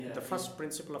The first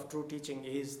principle of true teaching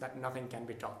is that nothing can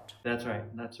be taught. That's right.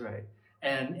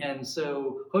 And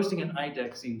so hosting an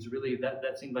IDEC seems really,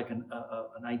 that seemed like an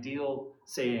ideal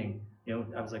saying.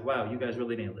 I was like, wow, you guys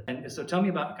really nailed it. And so tell me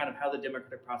about kind of how the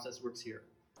democratic process works here.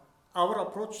 Our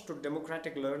approach to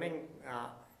democratic learning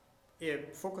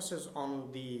it focuses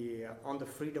on the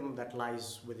freedom that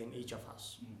lies within each of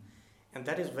us. And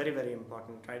that is very, very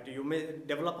important, right? You may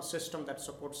develop a system that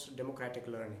supports democratic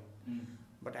learning,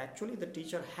 but actually the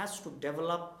teacher has to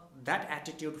develop that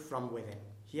attitude from within.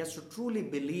 He has to truly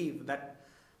believe that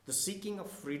the seeking of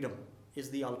freedom is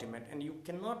the ultimate, and you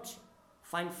cannot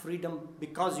find freedom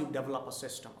because you develop a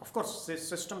system. Of course,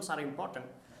 systems are important,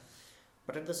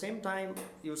 but at the same time,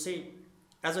 you see,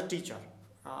 as a teacher,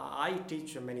 I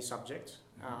teach many subjects.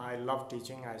 I love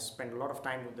teaching. I spend a lot of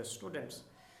time with the students.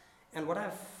 And what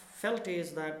I've felt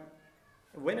is that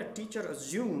when a teacher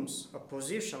assumes a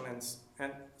position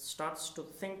and starts to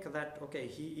think that, okay,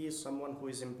 he is someone who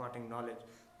is imparting knowledge,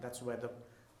 that's where the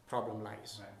problem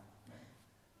lies.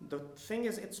 Right. The thing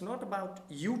is, it's not about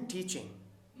you teaching.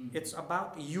 It's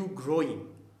about you growing.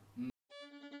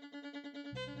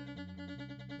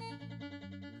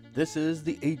 This is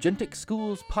the Agentic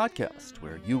Schools podcast,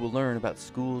 where you will learn about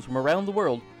schools from around the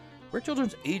world where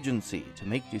children's agency to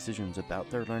make decisions about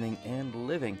their learning and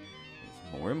living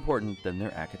is more important than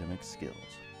their academic skills.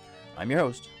 I'm your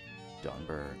host, Don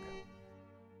Berg.